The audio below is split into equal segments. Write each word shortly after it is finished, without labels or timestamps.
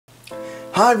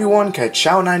Hi everyone,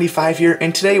 Chow95 here,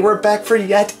 and today we're back for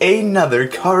yet another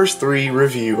Cars 3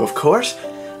 review, of course.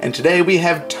 And today we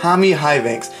have Tommy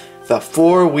Highbanks, the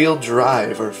four-wheel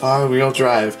drive,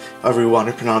 however you want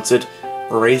to pronounce it,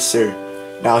 racer.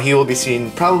 Now he will be seen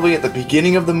probably at the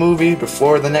beginning of the movie,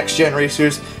 before the Next Gen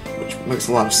racers, which makes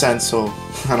a lot of sense, so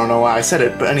I don't know why I said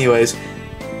it, but anyways.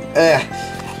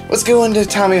 Let's go into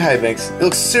Tommy Highbanks. It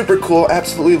looks super cool,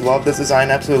 absolutely love this design,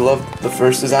 absolutely love the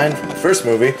first design from the first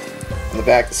movie. On the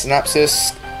back, the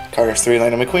synopsis, Cars 3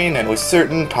 Lightning McQueen, and was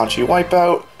certain, paunchy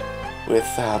wipeout, with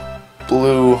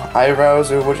blue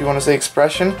eyebrows, or what do you want to say,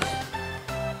 expression.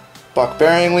 Buck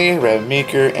Bearingly, Rev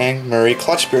Meeker, and Murray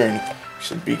Clutchburn.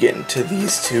 Should be getting to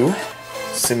these two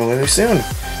similarly soon.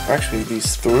 Or actually,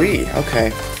 these three.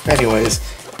 Okay. Anyways,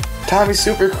 Tommy's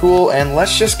super cool, and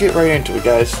let's just get right into it,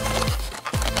 guys.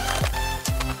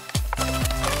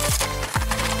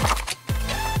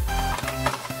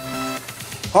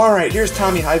 Alright, here's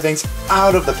Tommy Highbanks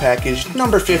out of the package,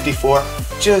 number 54,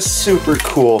 just super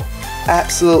cool.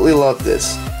 Absolutely love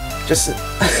this.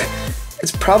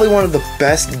 It's probably one of the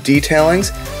best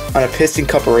detailings on a Piston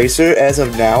Cup racer as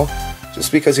of now,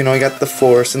 just because, you know, you got the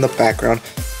force in the background,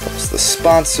 plus the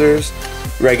sponsors,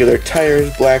 regular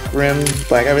tires, black rim,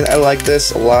 black everything. I like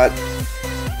this a lot.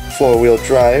 Four-wheel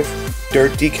drive,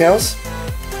 dirt decals.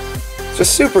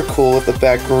 Just super cool with the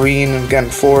back green and again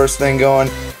forest thing going.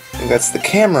 And that's the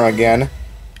camera again.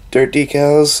 Dirt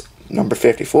decals, number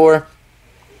 54.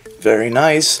 Very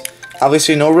nice.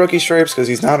 Obviously no rookie stripes because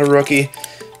he's not a rookie.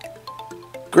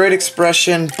 Great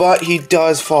expression, but he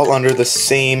does fall under the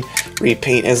same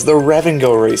repaint as the Rev and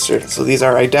Go racer. So these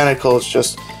are identical, it's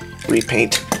just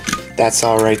repaint. That's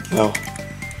alright though.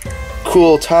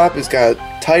 Cool top, he's got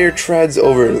tire treads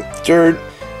over dirt.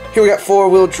 Here we got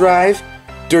four-wheel drive.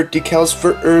 Dirt decals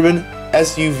for urban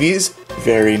SUVs.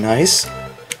 Very nice.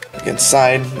 Again,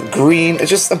 side green. It's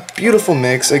just a beautiful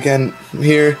mix. Again,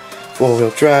 here, four-wheel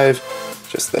drive,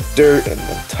 just the dirt and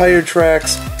the tire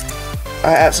tracks.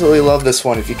 I absolutely love this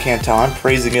one, if you can't tell. I'm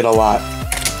praising it a lot.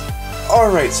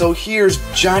 Alright, so here's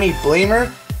Johnny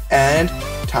Blamer and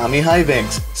Tommy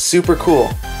Highbanks. Super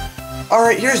cool.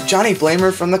 Alright, here's Johnny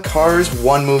Blamer from the Cars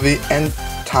 1 movie and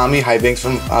Tommy Highbanks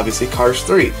from, obviously, Cars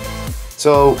 3.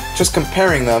 So, just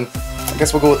comparing them, I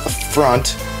guess we'll go with the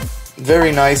front.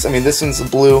 Very nice. I mean, this one's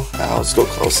blue. Let's go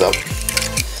close up.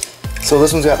 So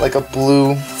this one's got like a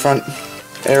blue front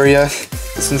area.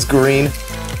 This one's green.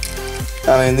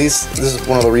 I mean, this is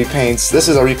one of the repaints. This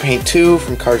is a repaint 2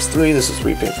 from Cars 3. This is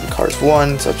repaint from Cars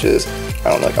 1, such as, I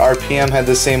don't know, like RPM had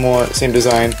the same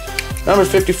design. Number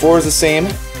 54 is the same.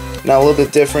 Now a little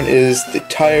bit different is the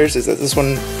tires. Is that this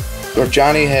one, or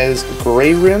Johnny has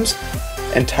gray rims,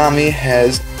 and Tommy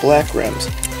has black rims.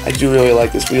 I do really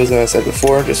like this wheels, as I said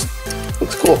before, just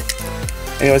looks cool.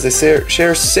 Anyways, they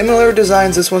share similar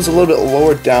designs. This one's a little bit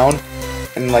lower down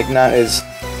and like not as,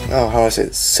 how do I say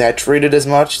it, saturated as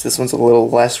much. This one's a little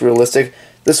less realistic.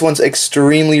 This one's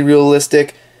extremely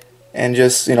realistic and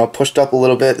just, you know, pushed up a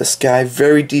little bit. The sky,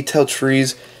 very detailed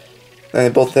trees. And they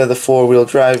both have the four-wheel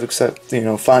drive, except, you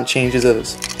know, font changes.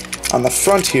 On the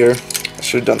front here, I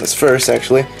should have done this first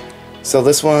actually. So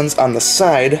this one's on the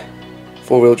side.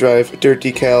 Four-wheel drive, dirt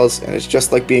decals, and it's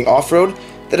just like being off-road.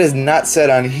 That is not said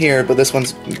on here, but this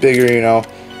one's bigger, you know,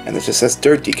 and it just says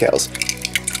dirt decals.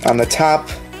 On the top,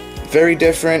 very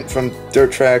different from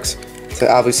dirt tracks,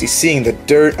 to obviously seeing the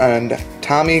dirt on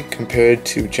Tommy compared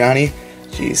to Johnny.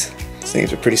 Jeez, these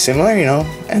names are pretty similar, you know,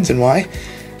 ends in Y.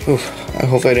 Oof, I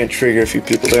hope I didn't trigger a few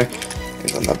people there.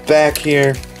 And on the back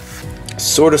here,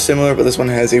 sort of similar, but this one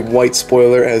has a white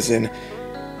spoiler, as in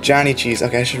Johnny, cheese.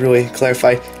 Okay, I should really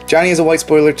clarify. Johnny has a white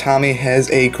spoiler, Tommy has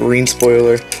a green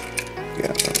spoiler. Yeah,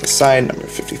 on the side, number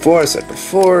 54, I said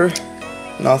before.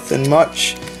 Nothing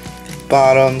much.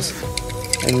 Bottoms.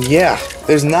 And yeah,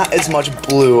 there's not as much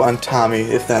blue on Tommy,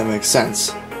 if that makes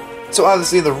sense. So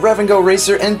obviously the Rev and Go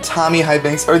Racer and Tommy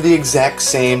Highbanks are the exact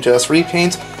same, just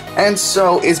repaints. And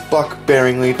so is Buck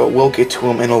Bearingly, but we'll get to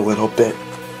him in a little bit.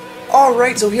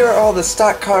 Alright, so here are all the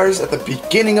stock cars at the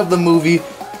beginning of the movie.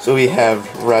 So we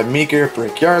have Rev Meeker,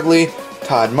 Brick Yardley,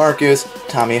 Todd Marcus,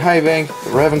 Tommy Highbank,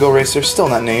 the Rev and Go Racer, still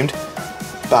not named,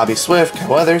 Bobby Swift, Kyle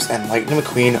Weathers, and Lightning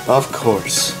McQueen, of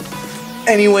course.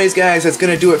 Anyways, guys, that's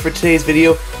going to do it for today's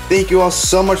video. Thank you all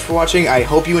so much for watching. I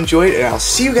hope you enjoyed, and I'll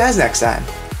see you guys next time.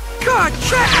 Good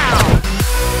job!